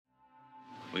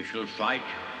We shall fight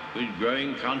with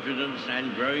growing confidence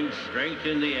and growing strength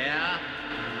in the air.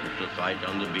 We shall fight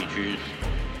on the beaches.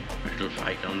 We shall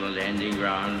fight on the landing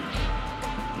grounds.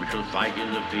 We shall fight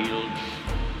in the fields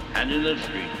and in the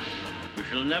streets. We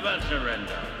shall never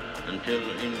surrender until,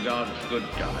 in God's good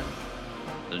time,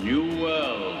 the new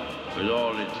world, with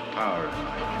all its power and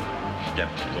might,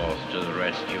 steps forth to the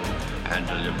rescue and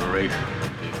the liberation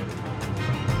of people.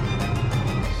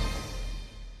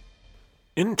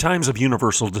 In times of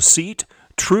universal deceit,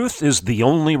 truth is the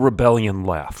only rebellion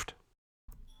left.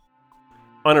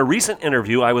 On a recent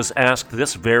interview, I was asked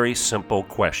this very simple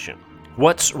question.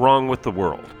 What's wrong with the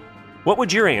world? What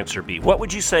would your answer be? What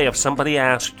would you say if somebody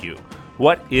asked you,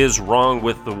 what is wrong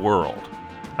with the world?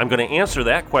 I'm going to answer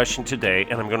that question today,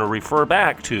 and I'm going to refer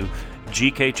back to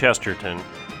G.K. Chesterton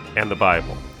and the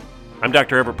Bible. I'm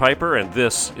Dr. Everett Piper, and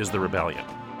this is The Rebellion.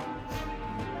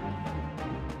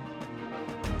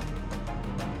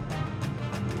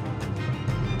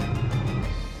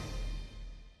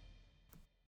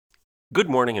 Good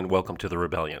morning and welcome to The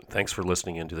Rebellion. Thanks for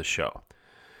listening into the show.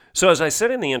 So as I said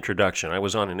in the introduction, I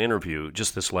was on an interview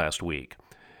just this last week,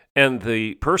 and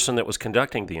the person that was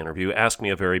conducting the interview asked me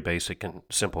a very basic and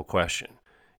simple question.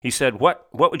 He said, what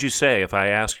would you say if I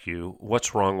asked you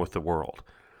what's wrong with the world?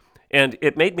 And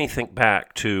it made me think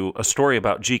back to a story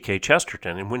about G.K.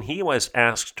 Chesterton, and when he was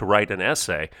asked to write an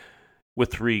essay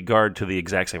with regard to the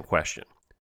exact same question.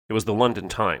 It was the London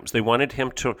Times. They wanted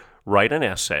him to write an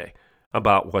essay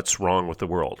about what's wrong with the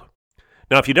world.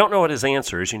 Now, if you don't know what his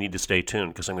answer is, you need to stay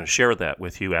tuned because I'm going to share that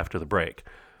with you after the break.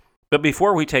 But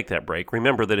before we take that break,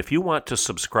 remember that if you want to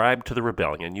subscribe to The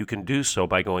Rebellion, you can do so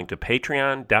by going to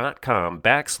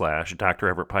patreon.com/Dr.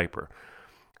 Everett Piper.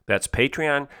 That's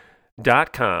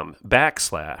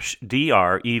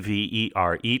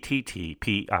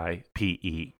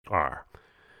patreon.com/DREVERETTPIPER.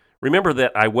 Remember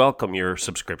that I welcome your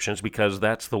subscriptions because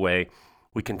that's the way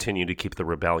we continue to keep The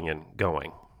Rebellion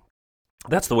going.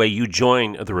 That's the way you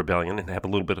join The Rebellion and have a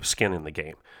little bit of skin in the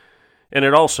game. And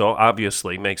it also,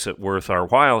 obviously, makes it worth our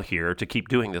while here to keep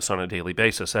doing this on a daily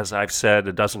basis. As I've said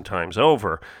a dozen times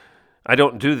over, I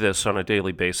don't do this on a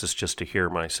daily basis just to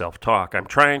hear myself talk. I'm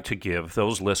trying to give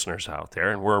those listeners out there,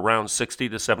 and we're around 60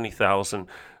 to 70,000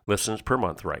 listens per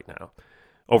month right now.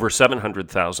 Over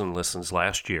 700,000 listens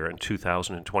last year in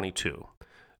 2022.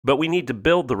 But we need to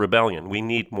build The Rebellion. We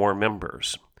need more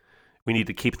members. We need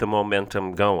to keep the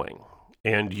momentum going.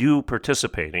 And you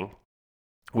participating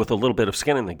with a little bit of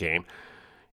skin in the game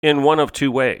in one of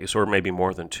two ways, or maybe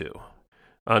more than two.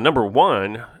 Number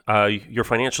one, your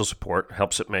financial support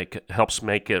helps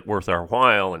make it worth our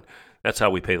while, and that's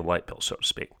how we pay the light bill, so to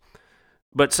speak.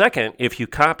 But second, if you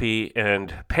copy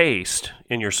and paste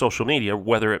in your social media,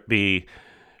 whether it be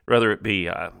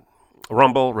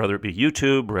Rumble, whether it be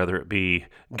YouTube, whether it be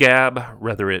Gab,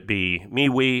 whether it be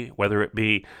MeWe, whether it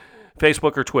be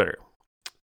Facebook or Twitter,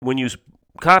 when you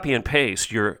copy and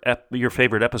paste your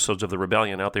favorite episodes of The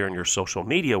Rebellion out there in your social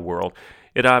media world,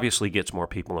 it obviously gets more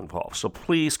people involved. So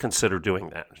please consider doing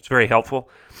that. It's very helpful,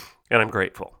 and I'm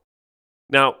grateful.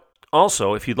 Now,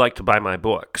 also, if you'd like to buy my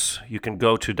books, you can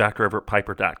go to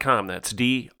dreverettpiper.com. That's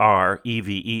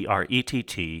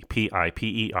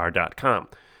dreverettpiper.com.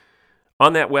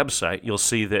 On that website, you'll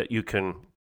see that you can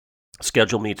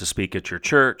schedule me to speak at your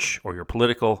church or your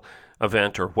political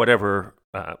event or whatever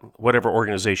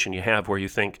organization you have where you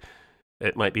think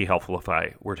it might be helpful if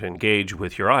I were to engage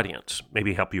with your audience,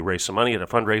 maybe help you raise some money at a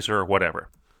fundraiser or whatever.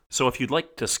 So if you'd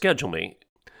like to schedule me,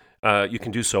 you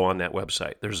can do so on that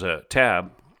website. There's a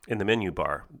tab in the menu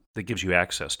bar that gives you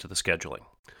access to the scheduling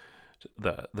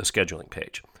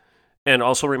page. And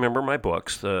also remember my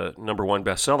books, the number one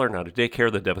bestseller, Not a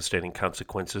Daycare, The Devastating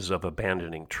Consequences of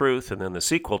Abandoning Truth, and then the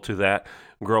sequel to that,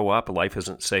 Grow Up, Life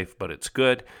Isn't Safe But It's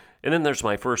Good. And then there's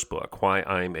my first book, Why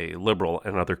I'm a Liberal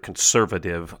and Other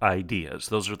Conservative Ideas.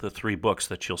 Those are the three books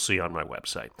that you'll see on my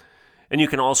website. And you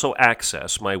can also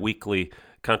access my weekly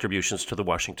contributions to the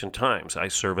Washington Times. I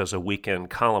serve as a weekend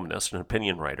columnist and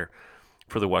opinion writer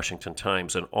for the Washington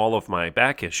Times, and all of my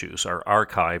back issues are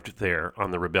archived there on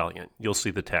The Rebellion. You'll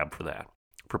see the tab for that,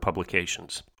 for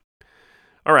publications.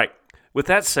 All right. With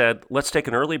that said, let's take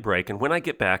an early break, and when I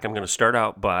get back, I'm going to start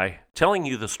out by telling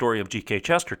you the story of G.K.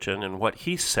 Chesterton and what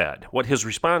he said, what his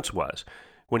response was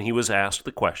when he was asked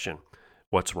the question,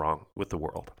 what's wrong with the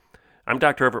world? I'm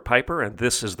Dr. Everett Piper, and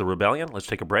this is The Rebellion. Let's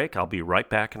take a break. I'll be right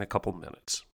back in a couple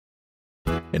minutes.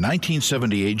 In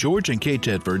 1978, George and Kate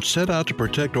Tedford set out to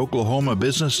protect Oklahoma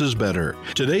businesses better.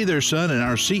 Today, their son and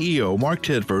our CEO, Mark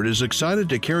Tedford, is excited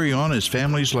to carry on his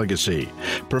family's legacy.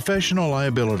 Professional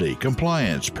liability,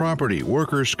 compliance, property,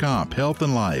 workers' comp, health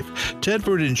and life.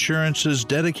 Tedford Insurance's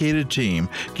dedicated team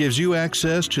gives you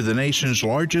access to the nation's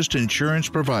largest insurance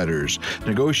providers,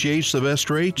 negotiates the best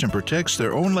rates, and protects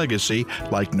their own legacy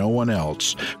like no one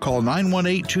else. Call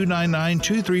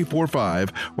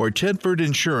 918-299-2345 or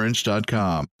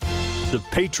tedfordinsurance.com. The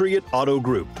Patriot Auto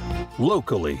Group,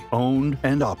 locally owned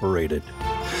and operated.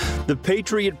 The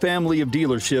Patriot family of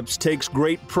dealerships takes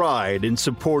great pride in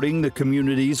supporting the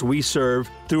communities we serve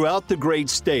throughout the great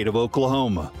state of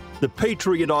Oklahoma. The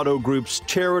Patriot Auto Group's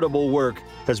charitable work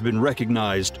has been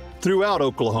recognized throughout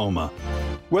Oklahoma.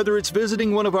 Whether it's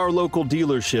visiting one of our local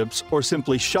dealerships or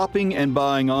simply shopping and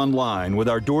buying online with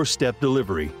our doorstep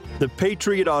delivery, the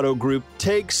Patriot Auto Group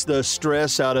takes the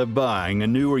stress out of buying a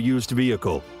new or used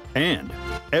vehicle. And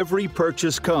every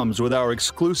purchase comes with our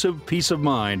exclusive peace of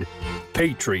mind,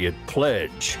 Patriot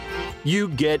Pledge. You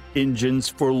get engines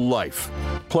for life,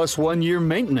 plus 1 year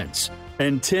maintenance,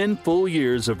 and 10 full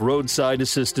years of roadside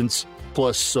assistance,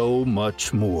 plus so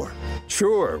much more.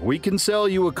 Sure, we can sell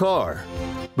you a car,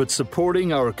 but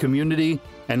supporting our community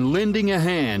and lending a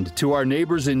hand to our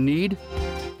neighbors in need?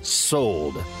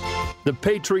 Sold. The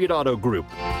Patriot Auto Group.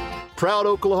 Proud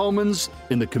Oklahomans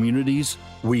in the communities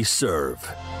we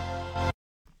serve.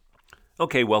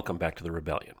 Okay, welcome back to the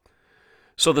Rebellion.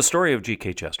 So the story of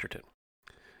G.K. Chesterton.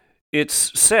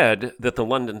 It's said that the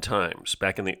London Times,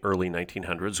 back in the early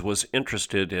 1900s, was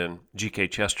interested in G.K.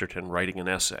 Chesterton writing an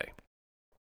essay.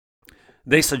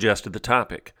 They suggested the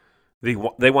topic. They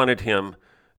wanted him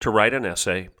to write an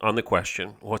essay on the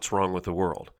question, what's wrong with the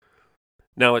world?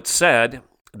 Now, it's said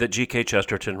that G.K.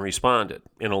 Chesterton responded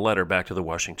in a letter back to the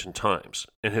Washington Times,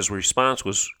 and his response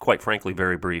was, quite frankly,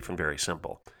 very brief and very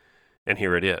simple. And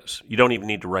here it is. You don't even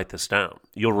need to write this down.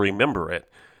 You'll remember it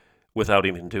without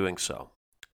even doing so.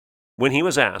 When he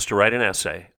was asked to write an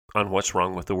essay on what's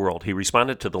wrong with the world, he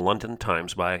responded to the London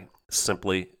Times by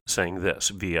simply saying this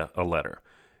via a letter.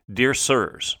 Dear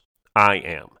Sirs, I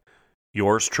am,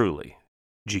 yours truly,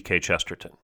 G.K.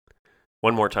 Chesterton.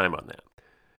 One more time on that.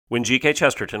 When G.K.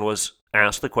 Chesterton was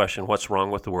asked the question, what's wrong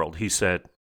with the world, he said,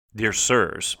 Dear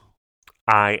Sirs,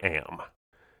 I am,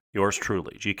 yours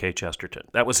truly, G.K. Chesterton.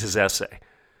 That was his essay.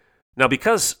 Now,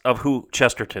 because of who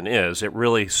Chesterton is, it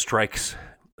really strikes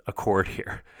a chord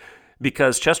here.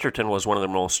 Because Chesterton was one of the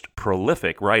most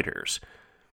prolific writers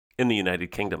in the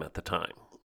United Kingdom at the time.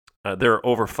 There are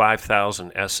over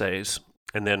 5,000 essays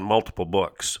and then multiple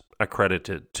books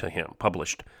accredited to him,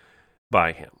 published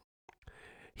by him.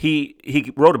 He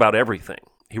wrote about everything.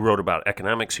 He wrote about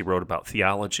economics, he wrote about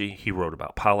theology, he wrote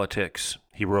about politics,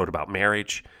 he wrote about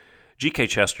marriage. G.K.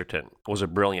 Chesterton was a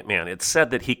brilliant man. It's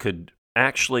said that he could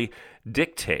actually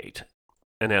dictate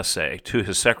an essay to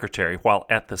his secretary while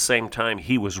at the same time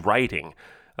he was writing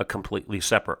a completely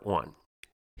separate one.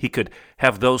 He could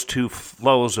have those two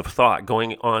flows of thought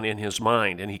going on in his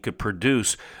mind, and he could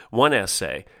produce one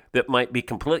essay that might be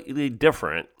completely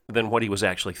different than what he was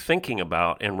actually thinking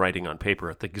about and writing on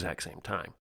paper at the exact same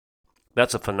time.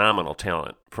 That's a phenomenal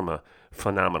talent from a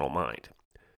phenomenal mind.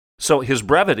 So his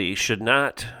brevity should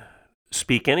not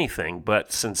speak anything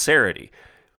but sincerity.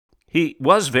 He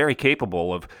was very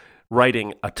capable of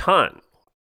writing a ton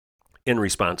in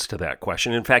response to that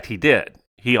question. In fact, he did.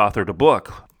 He authored a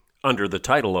book under the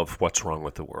title of What's Wrong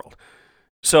with the World.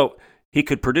 So he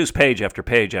could produce page after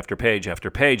page after page after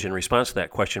page in response to that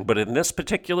question, but in this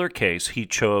particular case, he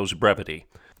chose brevity.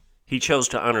 He chose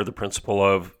to honor the principle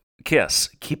of KISS,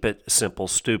 keep it simple,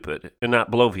 stupid, and not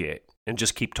bloviate, and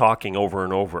just keep talking over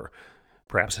and over,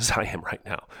 perhaps as I am right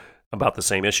now, about the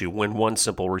same issue when one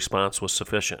simple response was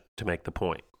sufficient to make the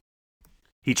point.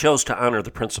 He chose to honor the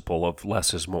principle of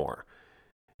less is more.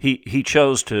 He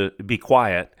chose to be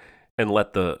quiet and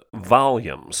let the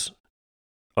volumes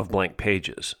of blank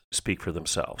pages speak for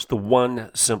themselves. The one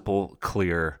simple,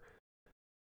 clear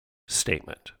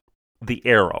statement. The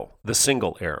arrow, the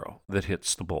single arrow that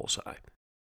hits the bullseye.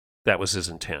 That was his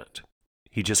intent.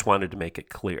 He just wanted to make it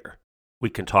clear.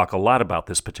 We can talk a lot about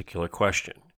this particular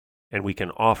question, and we can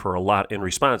offer a lot in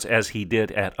response, as he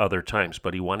did at other times,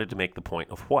 but he wanted to make the point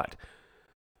of what?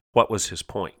 What was his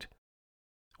point?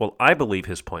 Well, I believe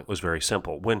his point was very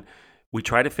simple. When we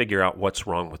try to figure out what's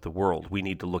wrong with the world, we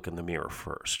need to look in the mirror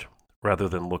first, rather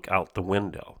than look out the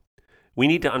window. We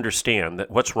need to understand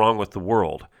that what's wrong with the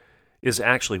world is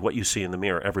actually what you see in the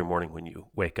mirror every morning when you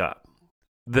wake up.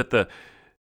 That the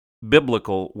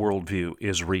biblical worldview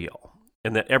is real,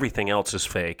 and that everything else is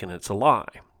fake and it's a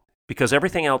lie. Because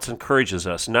everything else encourages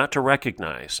us not to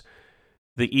recognize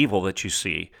the evil that you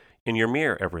see in your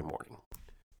mirror every morning.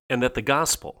 And that the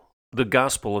gospel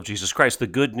of Jesus Christ, the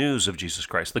good news of Jesus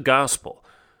Christ, the gospel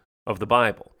of the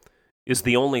Bible, is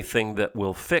the only thing that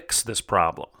will fix this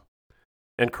problem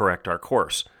and correct our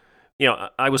course.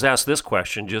 I was asked this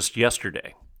question just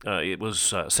yesterday. It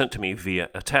was sent to me via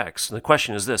a text. And the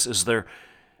question is this: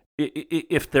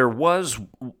 if there was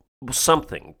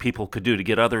something people could do to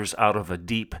get others out of a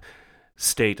deep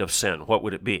state of sin, what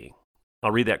would it be?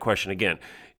 I'll read that question again.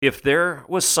 If there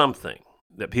was something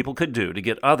that people could do to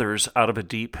get others out of a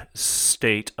deep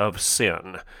state of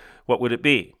sin, what would it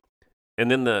be?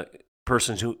 And then the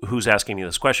person who's asking me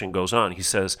this question goes on. He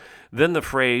says, then the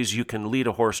phrase, you can lead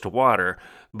a horse to water,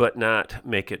 but not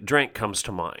make it drink, comes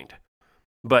to mind.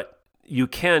 But you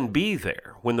can be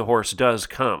there when the horse does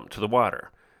come to the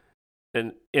water.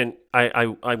 And I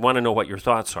want to know what your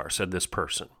thoughts are, said this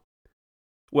person.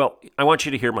 Well, I want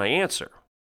you to hear my answer.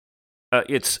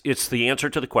 It's the answer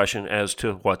to the question as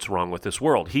to what's wrong with this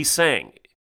world. He's saying,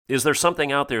 is there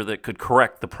something out there that could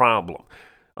correct the problem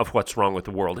of what's wrong with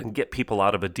the world and get people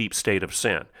out of a deep state of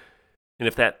sin? And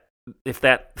if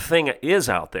that thing is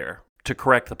out there to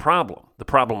correct the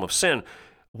problem of sin,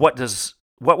 what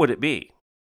would it be?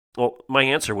 Well, my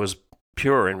answer was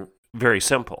pure and very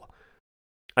simple.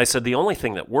 I said the only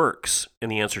thing that works in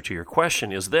the answer to your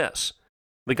question is this: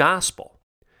 the gospel.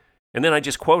 And then I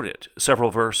just quoted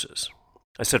several verses.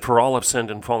 I said, for all have sinned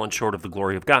and fallen short of the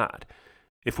glory of God.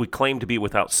 If we claim to be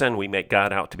without sin, we make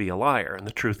God out to be a liar, and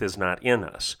the truth is not in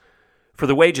us. For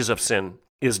the wages of sin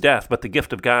is death, but the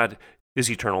gift of God is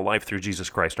eternal life through Jesus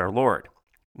Christ our Lord.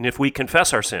 And if we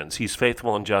confess our sins, he's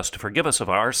faithful and just to forgive us of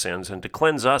our sins and to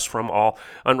cleanse us from all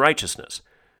unrighteousness.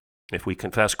 If we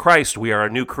confess Christ, we are a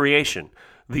new creation.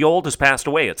 The old has passed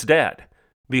away, it's dead.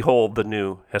 Behold, the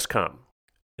new has come.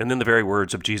 And then the very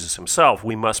words of Jesus himself,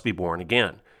 we must be born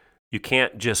again. You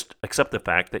can't just accept the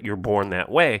fact that you're born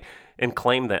that way and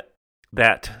claim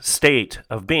that state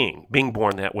of being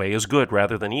born that way is good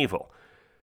rather than evil.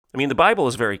 I mean, the Bible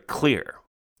is very clear.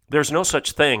 There's no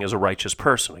such thing as a righteous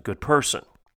person, a good person.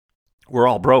 We're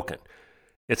all broken.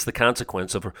 It's the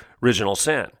consequence of original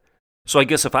sin. So I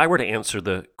guess if I were to answer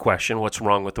the question, what's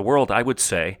wrong with the world, I would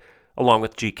say, along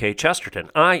with G.K. Chesterton,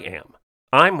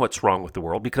 I'm what's wrong with the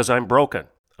world because I'm broken.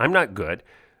 I'm not good.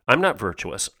 I'm not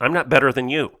virtuous. I'm not better than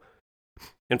you.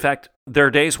 In fact, there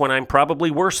are days when I'm probably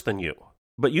worse than you.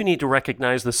 But you need to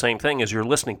recognize the same thing as you're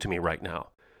listening to me right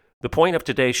now. The point of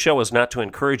today's show is not to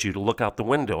encourage you to look out the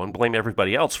window and blame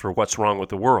everybody else for what's wrong with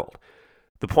the world.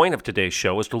 The point of today's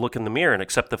show is to look in the mirror and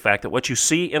accept the fact that what you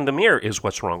see in the mirror is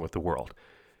what's wrong with the world.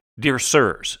 Dear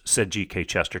sirs, said G.K.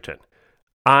 Chesterton,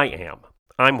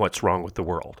 I'm what's wrong with the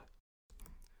world.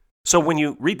 So when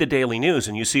you read the daily news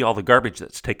and you see all the garbage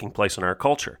that's taking place in our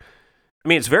culture, I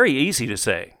mean, it's very easy to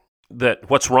say that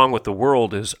what's wrong with the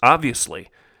world is obviously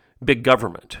big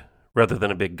government rather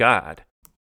than a big God.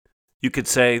 You could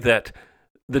say that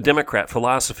the Democrat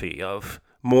philosophy of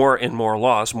more and more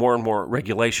laws, more and more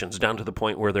regulations, down to the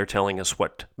point where they're telling us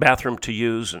what bathroom to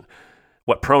use and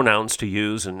what pronouns to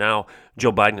use, and now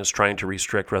Joe Biden is trying to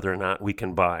restrict whether or not we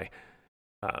can buy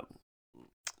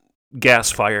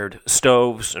gas-fired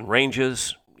stoves and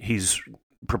ranges. He's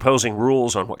proposing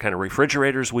rules on what kind of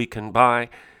refrigerators we can buy.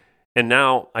 And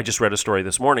now, I just read a story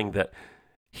this morning that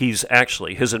his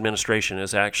administration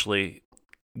is actually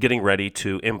getting ready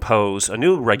to impose a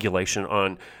new regulation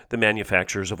on the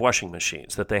manufacturers of washing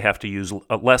machines, that they have to use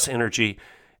less energy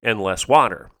and less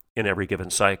water in every given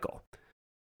cycle.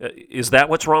 Is that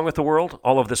what's wrong with the world?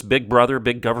 All of this big brother,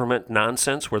 big government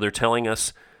nonsense where they're telling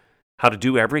us how to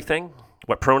do everything?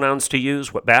 What pronouns to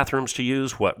use, what bathrooms to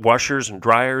use, what washers and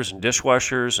dryers and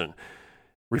dishwashers and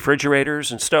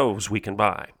refrigerators and stoves we can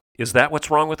buy. Is that what's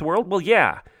wrong with the world? Well,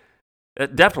 yeah,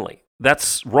 definitely.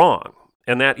 That's wrong.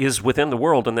 And that is within the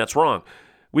world, and that's wrong.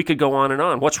 We could go on and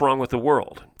on. What's wrong with the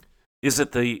world? Is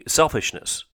it the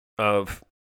selfishness of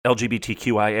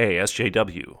LGBTQIA,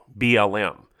 SJW,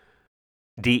 BLM,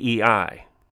 DEI,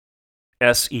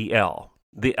 SEL,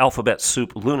 the alphabet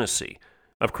soup lunacy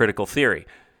of critical theory?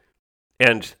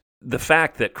 And the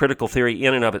fact that critical theory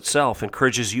in and of itself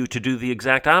encourages you to do the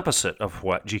exact opposite of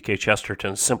what G.K.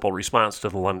 Chesterton's simple response to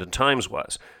the London Times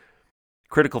was.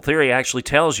 Critical theory actually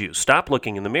tells you, stop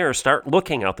looking in the mirror, start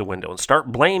looking out the window, and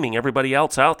start blaming everybody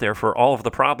else out there for all of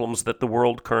the problems that the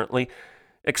world currently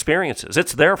experiences.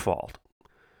 It's their fault.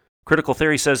 Critical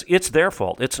theory says it's their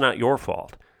fault. It's not your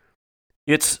fault.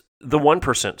 It's the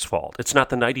 1%'s fault. It's not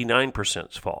the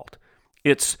 99%'s fault.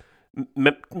 It's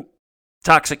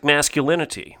toxic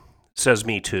masculinity, says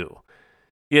Me Too.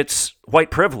 It's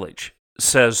white privilege,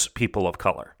 says people of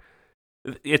color.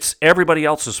 It's everybody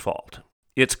else's fault.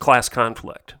 It's class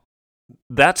conflict.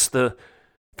 That's the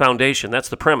foundation, that's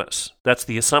the premise, that's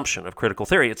the assumption of critical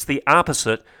theory. It's the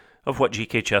opposite of what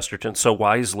G.K. Chesterton so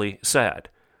wisely said.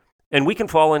 And we can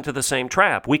fall into the same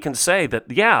trap. We can say that,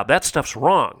 yeah, that stuff's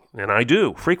wrong, and I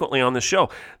do frequently on this show.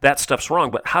 That stuff's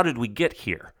wrong, but how did we get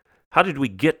here? How did we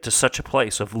get to such a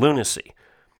place of lunacy,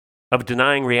 of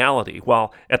denying reality,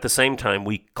 while at the same time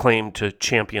we claim to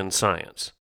champion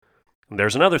science? And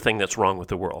there's another thing that's wrong with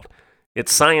the world.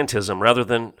 It's scientism rather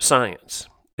than science.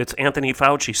 It's Anthony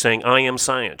Fauci saying, I am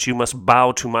science. You must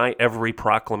bow to my every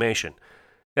proclamation.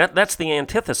 That's the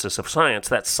antithesis of science.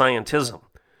 That's scientism.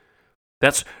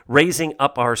 That's raising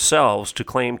up ourselves to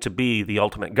claim to be the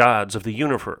ultimate gods of the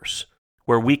universe,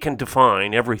 where we can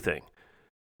define everything.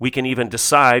 We can even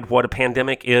decide what a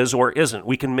pandemic is or isn't.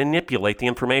 We can manipulate the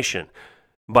information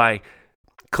by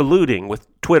colluding with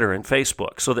Twitter and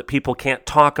Facebook so that people can't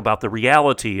talk about the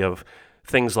reality of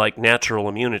things like natural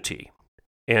immunity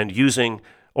and using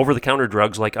over-the-counter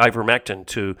drugs like ivermectin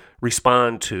to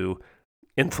respond to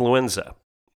influenza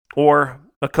or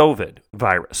a COVID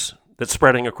virus that's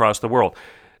spreading across the world,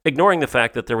 ignoring the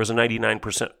fact that there was a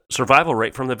 99% survival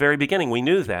rate from the very beginning. We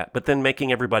knew that, but then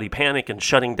making everybody panic and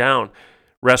shutting down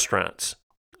restaurants,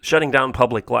 shutting down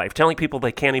public life, telling people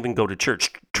they can't even go to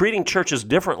church, treating churches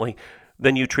differently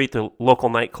than you treat the local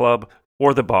nightclub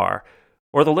or the bar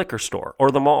or the liquor store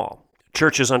or the mall.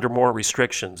 Churches under more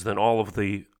restrictions than all of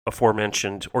the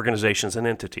aforementioned organizations and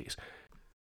entities.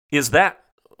 Is that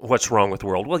what's wrong with the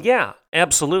world? Well, yeah,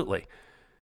 absolutely.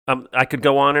 I could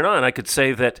go on and on. I could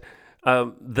say that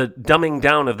the dumbing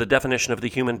down of the definition of the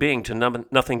human being to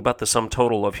nothing but the sum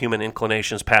total of human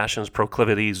inclinations, passions,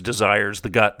 proclivities, desires, the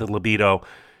gut, the libido,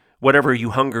 whatever you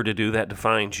hunger to do, that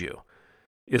defines you.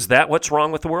 Is that what's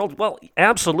wrong with the world? Well,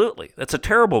 absolutely. That's a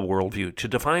terrible worldview to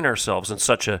define ourselves in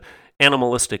such an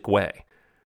animalistic way,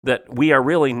 that we are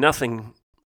really nothing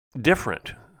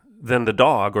different than the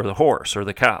dog or the horse or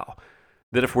the cow.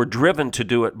 That if we're driven to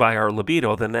do it by our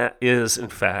libido, then that is, in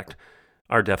fact,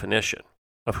 our definition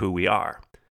of who we are.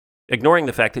 Ignoring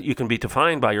the fact that you can be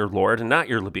defined by your Lord and not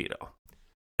your libido.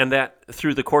 And that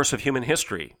through the course of human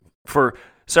history, for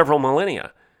several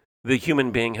millennia, the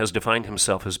human being has defined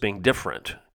himself as being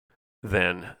different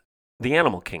than the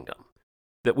animal kingdom.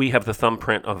 That we have the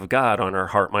thumbprint of God on our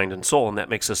heart, mind, and soul, and that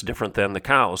makes us different than the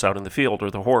cows out in the field or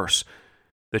the horse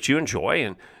that you enjoy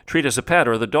and treat as a pet,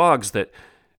 or the dogs that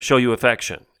show you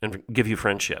affection and give you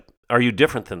friendship. Are you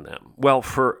different than them? Well,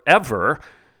 forever,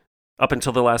 up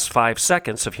until the last 5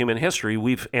 seconds of human history,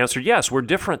 we've answered yes, we're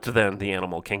different than the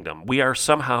animal kingdom. We are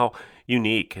somehow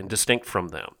unique and distinct from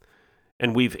them.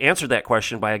 And we've answered that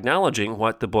question by acknowledging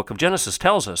what the book of Genesis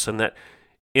tells us, and that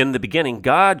in the beginning,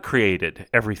 God created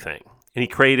everything. And he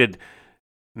created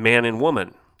man and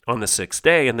woman on the sixth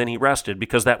day, and then he rested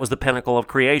because that was the pinnacle of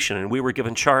creation, and we were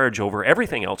given charge over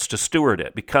everything else to steward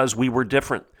it because we were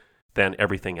different than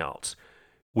everything else.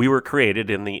 We were created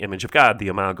in the image of God, the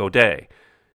Imago Dei,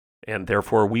 and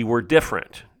therefore we were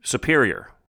different,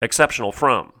 superior, exceptional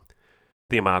from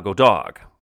the Imago Dog,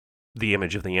 the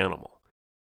image of the animal.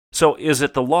 So is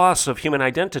it the loss of human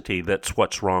identity that's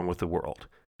what's wrong with the world?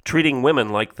 Treating women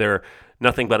like they're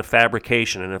nothing but a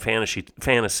fabrication and a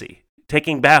fantasy,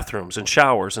 taking bathrooms and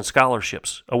showers and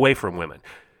scholarships away from women,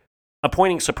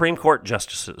 appointing Supreme Court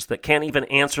justices that can't even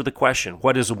answer the question,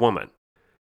 what is a woman?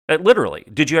 Literally,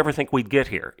 did you ever think we'd get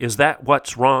here? Is that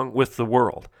what's wrong with the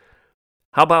world?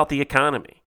 How about the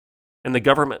economy and the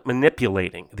government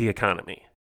manipulating the economy?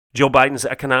 Joe Biden's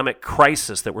economic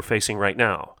crisis that we're facing right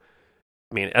now.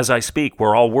 I mean, as I speak,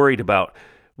 we're all worried about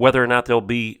whether or not there'll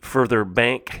be further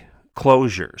bank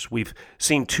closures. We've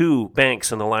seen 2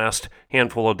 banks in the last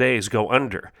handful of days go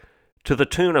under to the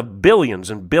tune of billions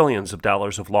and billions of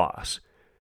dollars of loss.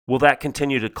 Will that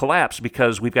continue to collapse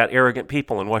because we've got arrogant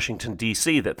people in Washington,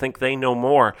 D.C. that think they know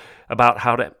more about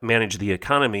how to manage the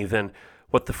economy than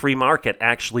what the free market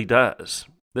actually does?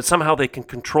 That somehow they can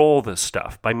control this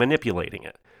stuff by manipulating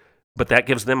it. But that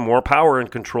gives them more power and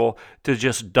control to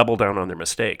just double down on their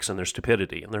mistakes and their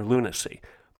stupidity and their lunacy.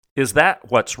 Is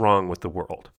that what's wrong with the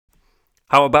world?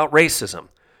 How about racism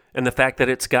and the fact that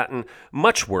it's gotten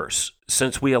much worse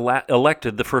since we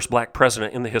elected the first black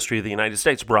president in the history of the United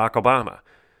States, Barack Obama?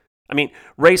 I mean,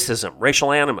 racism,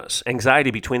 racial animus,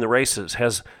 anxiety between the races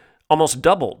has almost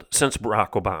doubled since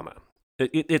Barack Obama.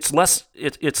 It's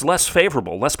less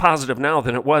favorable, less positive now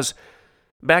than it was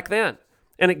back then.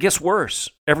 And it gets worse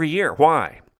every year.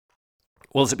 Why?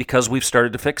 Well, is it because we've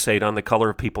started to fixate on the color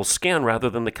of people's skin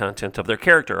rather than the content of their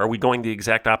character? Are we going the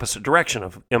exact opposite direction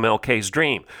of MLK's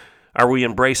dream? Are we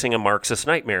embracing a Marxist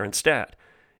nightmare instead?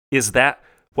 Is that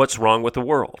what's wrong with the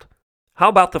world? How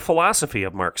about the philosophy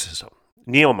of Marxism,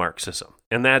 neo-Marxism?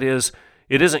 And that is,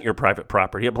 It isn't your private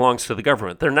property. It belongs to the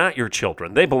government. They're not your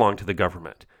children. They belong to the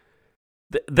government.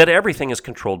 That everything is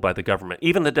controlled by the government,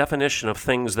 even the definition of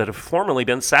things that have formerly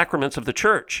been sacraments of the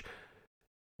church.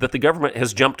 That the government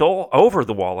has jumped all over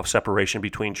the wall of separation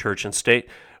between church and state,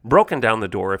 broken down the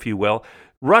door, if you will,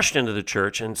 rushed into the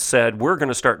church and said, we're going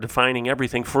to start defining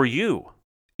everything for you.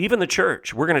 Even the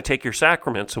church, we're going to take your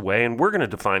sacraments away and we're going to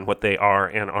define what they are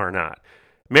and are not.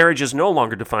 Marriage is no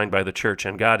longer defined by the church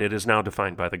and God. It is now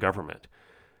defined by the government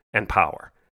and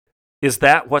power. Is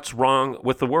that what's wrong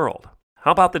with the world?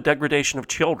 How about the degradation of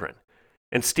children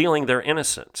and stealing their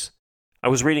innocence? I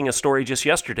was reading a story just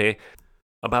yesterday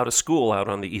about a school out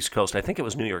on the East Coast. I think it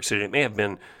was New York City. It may have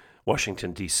been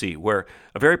Washington, D.C., where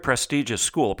a very prestigious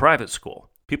school, a private school,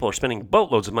 people are spending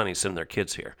boatloads of money sending their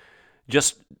kids here.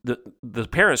 Just the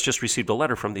parents just received a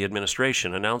letter from the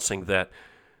administration announcing that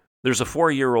there's a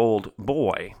 4-year-old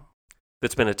boy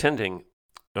that's been attending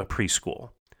a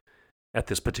preschool at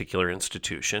this particular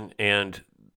institution, and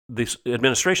the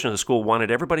administration of the school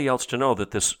wanted everybody else to know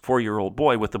that this 4-year-old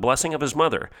boy, with the blessing of his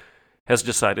mother, has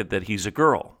decided that he's a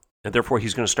girl, and therefore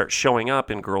he's going to start showing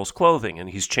up in girls' clothing,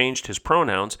 and he's changed his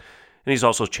pronouns, and he's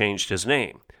also changed his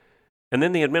name. And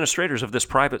then the administrators of this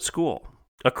private school,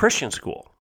 a Christian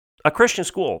school,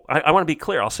 I want to be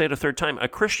clear, I'll say it a third time, a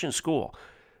Christian school,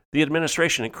 the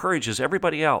administration encourages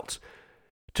everybody else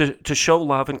to show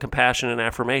love and compassion and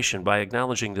affirmation by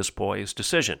acknowledging this boy's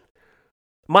decision.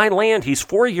 My land, he's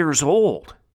 4 years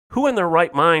old. Who in their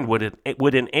right mind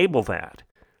would enable that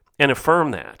and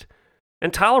affirm that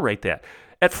and tolerate that?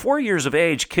 At 4 years of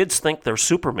age, kids think they're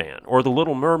Superman or the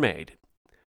Little Mermaid.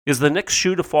 Is the next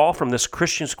shoe to fall from this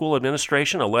Christian school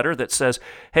administration a letter that says,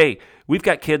 hey, we've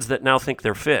got kids that now think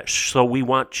they're fish, so we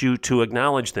want you to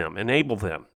acknowledge them, enable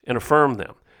them, and affirm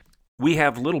them. We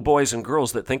have little boys and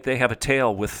girls that think they have a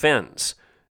tail with fins,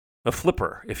 a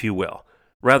flipper, if you will,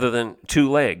 rather than 2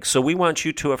 legs. So we want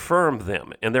you to affirm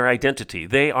them and their identity.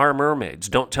 They are mermaids.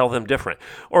 Don't tell them different.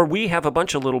 Or we have a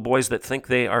bunch of little boys that think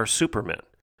they are supermen.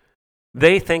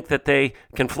 They think that they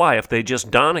can fly if they just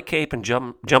don a cape and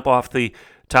jump off the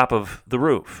top of the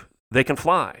roof. They can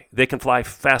fly. They can fly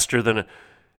faster than a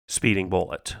speeding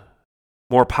bullet,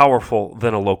 more powerful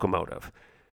than a locomotive.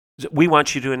 We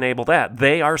want you to enable that.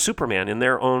 They are Superman in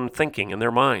their own thinking, in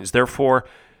their minds. Therefore,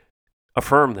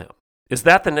 affirm them. Is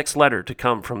that the next letter to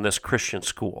come from this Christian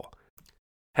school?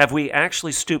 Have we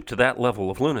actually stooped to that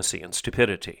level of lunacy and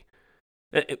stupidity?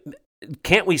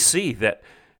 Can't we see that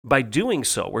by doing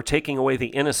so, we're taking away the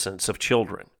innocence of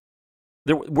children?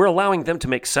 We're allowing them to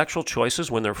make sexual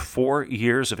choices when they're 4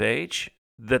 years of age,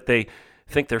 that they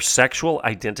think their sexual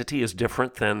identity is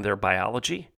different than their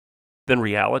biology, than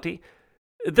reality.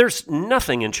 There's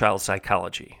nothing in child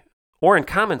psychology or in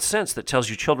common sense that tells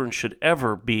you children should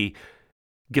ever be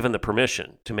given the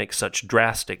permission to make such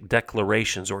drastic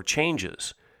declarations or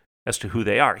changes as to who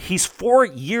they are. He's 4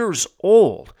 years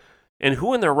old. And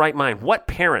who in their right mind, what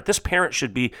parent? This parent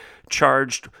should be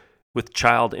charged with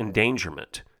child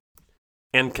endangerment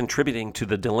and contributing to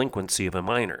the delinquency of a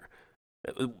minor.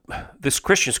 This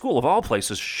Christian school, of all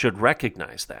places, should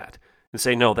recognize that and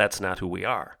say, no, that's not who we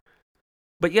are.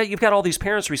 But yet you've got all these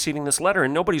parents receiving this letter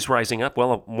and nobody's rising up.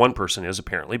 Well, one person is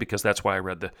apparently, because that's why I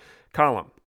read the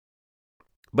column.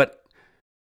 But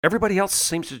everybody else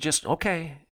seems to just,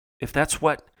 okay, if that's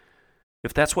what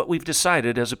we've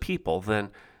decided as a people,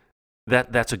 then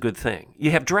that's a good thing.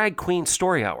 You have drag queen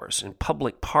story hours in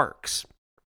public parks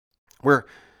where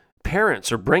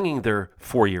parents are bringing their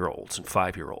 4-year-olds and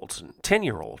 5-year-olds and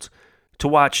 10-year-olds to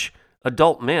watch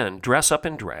adult men dress up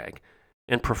in drag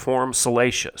and perform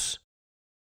salacious,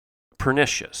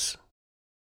 pernicious,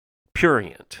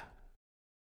 prurient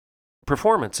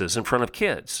performances in front of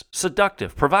kids,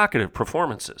 seductive, provocative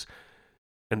performances.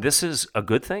 And this is a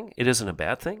good thing? It isn't a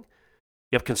bad thing?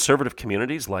 You have conservative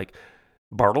communities like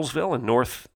Bartlesville in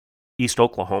northeast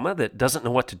Oklahoma that doesn't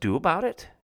know what to do about it?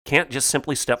 Can't just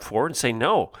simply step forward and say,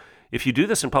 no, if you do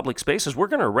this in public spaces, we're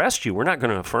going to arrest you. We're not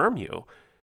going to affirm you.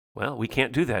 Well, we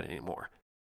can't do that anymore.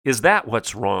 Is that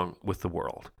what's wrong with the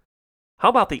world? How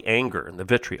about the anger and the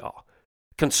vitriol?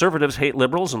 Conservatives hate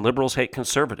liberals and liberals hate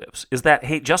conservatives. Is that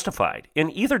hate justified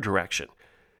in either direction?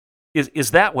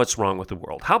 Is that what's wrong with the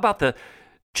world? How about the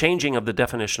changing of the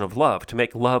definition of love to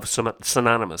make love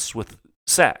synonymous with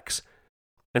sex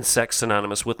and sex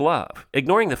synonymous with love,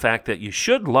 ignoring the fact that you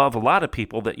should love a lot of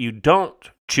people that you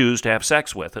don't choose to have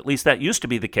sex with? At least that used to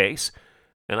be the case,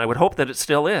 and I would hope that it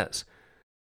still is.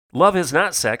 Love is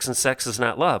not sex, and sex is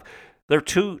not love. They're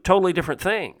two totally different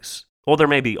things. Well, there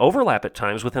may be overlap at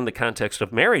times within the context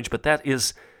of marriage, but that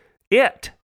is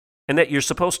it. And that you're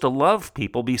supposed to love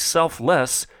people, be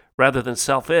selfless rather than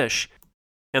selfish,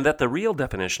 and that the real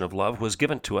definition of love was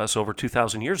given to us over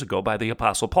 2,000 years ago by the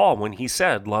Apostle Paul when he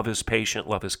said, love is patient,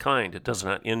 love is kind, it does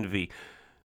not envy,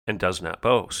 and does not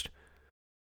boast.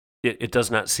 It does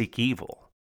not seek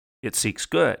evil, it seeks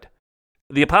good.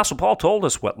 The Apostle Paul told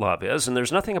us what love is, and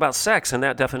there's nothing about sex in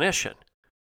that definition.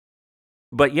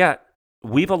 But yet,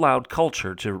 we've allowed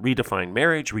culture to redefine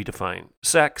marriage, redefine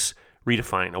sex,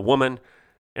 redefine a woman,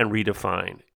 and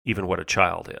redefine even what a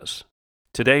child is.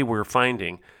 Today, we're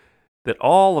finding that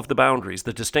all of the boundaries,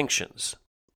 the distinctions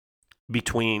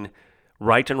between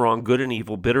right and wrong, good and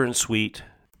evil, bitter and sweet,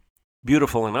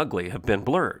 beautiful and ugly have been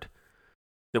blurred.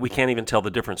 That we can't even tell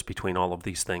the difference between all of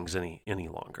these things any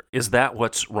longer. Is that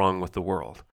what's wrong with the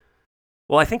world?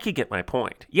 Well, I think you get my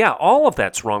point. Yeah, all of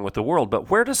that's wrong with the world, but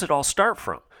where does it all start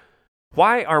from?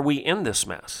 Why are we in this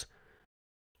mess?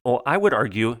 Well, I would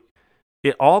argue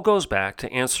it all goes back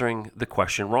to answering the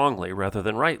question wrongly rather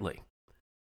than rightly.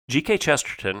 G.K.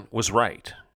 Chesterton was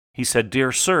right. He said,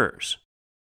 "Dear sirs,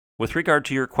 with regard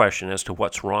to your question as to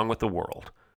what's wrong with the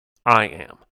world, I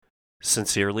am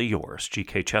sincerely yours,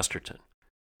 G.K. Chesterton."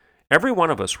 Every one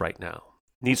of us right now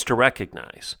needs to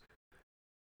recognize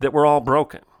that we're all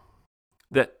broken,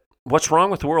 that what's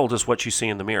wrong with the world is what you see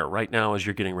in the mirror right now as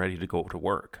you're getting ready to go to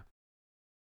work.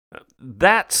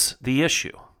 That's the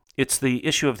issue. It's the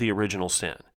issue of the original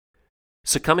sin,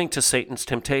 succumbing to Satan's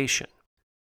temptation.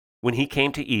 When he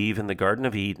came to Eve in the Garden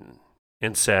of Eden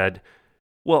and said,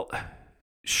 well,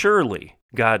 surely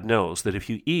God knows that if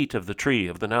you eat of the tree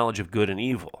of the knowledge of good and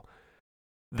evil,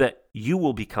 that you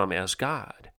will become as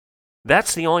God.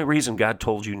 That's the only reason God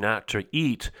told you not to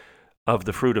eat of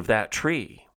the fruit of that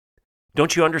tree.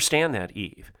 Don't you understand that,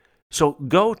 Eve? So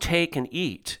go take and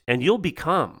eat, and you'll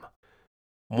become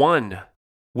one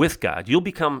with God. You'll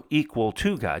become equal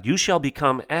to God. You shall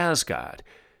become as God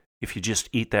if you just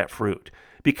eat that fruit.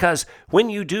 Because when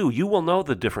you do, you will know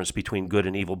the difference between good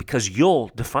and evil because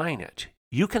you'll define it.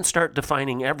 You can start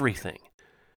defining everything.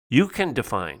 You can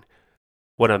define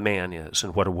what a man is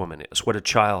and what a woman is, what a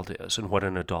child is and what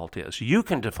an adult is. You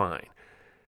can define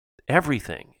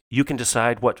everything. You can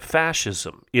decide what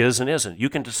fascism is and isn't. You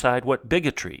can decide what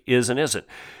bigotry is and isn't.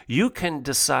 You can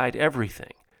decide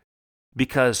everything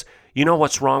because you know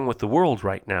what's wrong with the world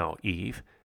right now, Eve,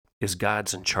 is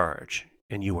God's in charge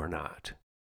and you are not.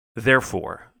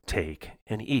 Therefore, take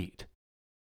and eat.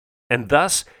 And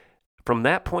thus, from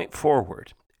that point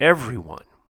forward, everyone,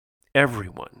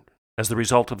 as the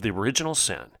result of the original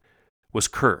sin, was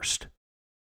cursed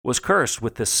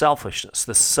with this selfishness,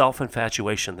 this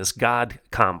self-infatuation, this God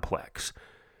complex,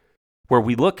 where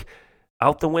we look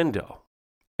out the window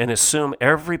and assume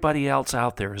everybody else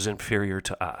out there is inferior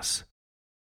to us.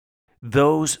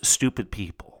 Those stupid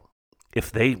people, if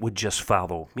they would just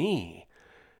follow me,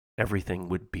 everything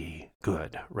would be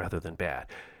good rather than bad.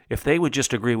 If they would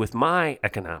just agree with my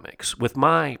economics, with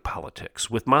my politics,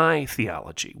 with my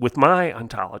theology, with my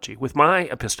ontology, with my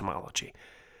epistemology,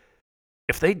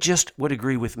 if they just would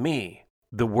agree with me,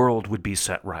 the world would be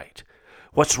set right.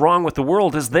 What's wrong with the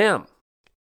world is them.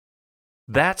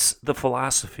 That's the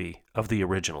philosophy of the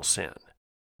original sin,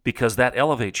 because that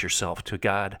elevates yourself to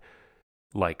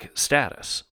God-like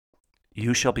status.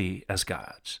 You shall be as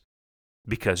gods,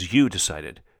 because you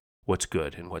decided what's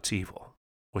good and what's evil,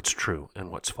 what's true and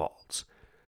what's false.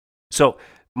 So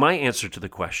my answer to the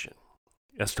question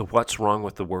as to what's wrong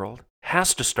with the world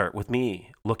has to start with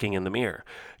me looking in the mirror.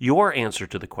 Your answer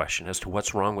to the question as to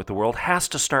what's wrong with the world has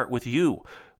to start with you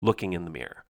looking in the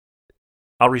mirror.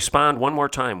 I'll respond one more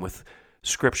time with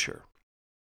Scripture.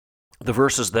 The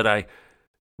verses that I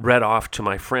read off to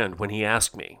my friend when he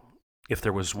asked me if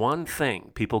there was one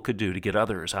thing people could do to get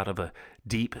others out of a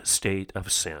deep state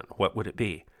of sin, what would it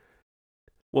be?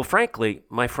 Well, frankly,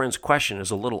 my friend's question is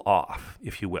a little off,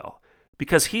 if you will,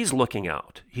 because he's looking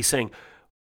out. He's saying,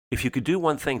 if you could do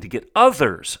one thing to get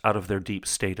others out of their deep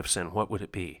state of sin, what would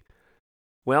it be?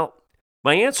 Well,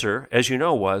 my answer, as you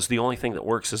know, was the only thing that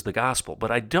works is the gospel.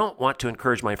 But I don't want to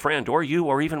encourage my friend or you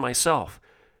or even myself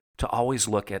to always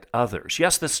look at others.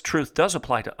 Yes, this truth does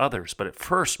apply to others, but it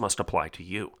first must apply to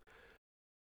you.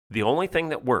 The only thing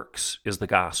that works is the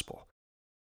gospel.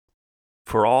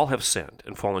 For all have sinned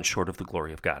and fallen short of the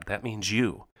glory of God. That means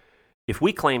you. If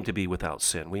we claim to be without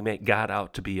sin, we make God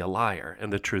out to be a liar,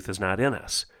 and the truth is not in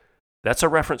us. That's a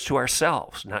reference to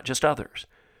ourselves, not just others.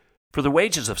 For the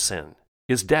wages of sin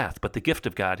is death, but the gift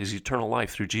of God is eternal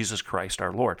life through Jesus Christ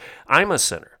our Lord. I'm a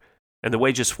sinner, and the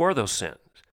wages for those sins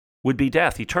would be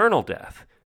death, eternal death.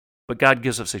 But God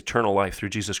gives us eternal life through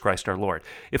Jesus Christ our Lord.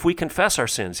 If we confess our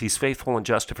sins, He's faithful and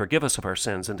just to forgive us of our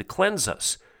sins and to cleanse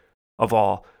us of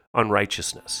all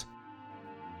unrighteousness.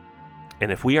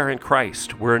 And if we are in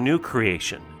Christ, we're a new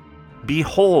creation.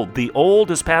 Behold, the old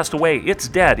has passed away. It's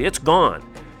dead. It's gone.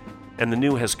 And the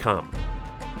new has come.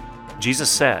 Jesus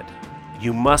said,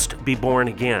 you must be born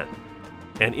again.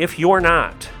 And if you're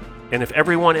not, and if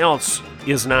everyone else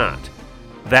is not,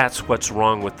 that's what's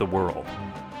wrong with the world.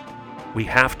 We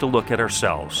have to look at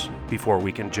ourselves before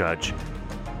we can judge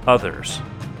others.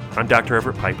 I'm Dr.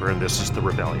 Everett Piper, and this is The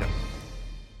Rebellion.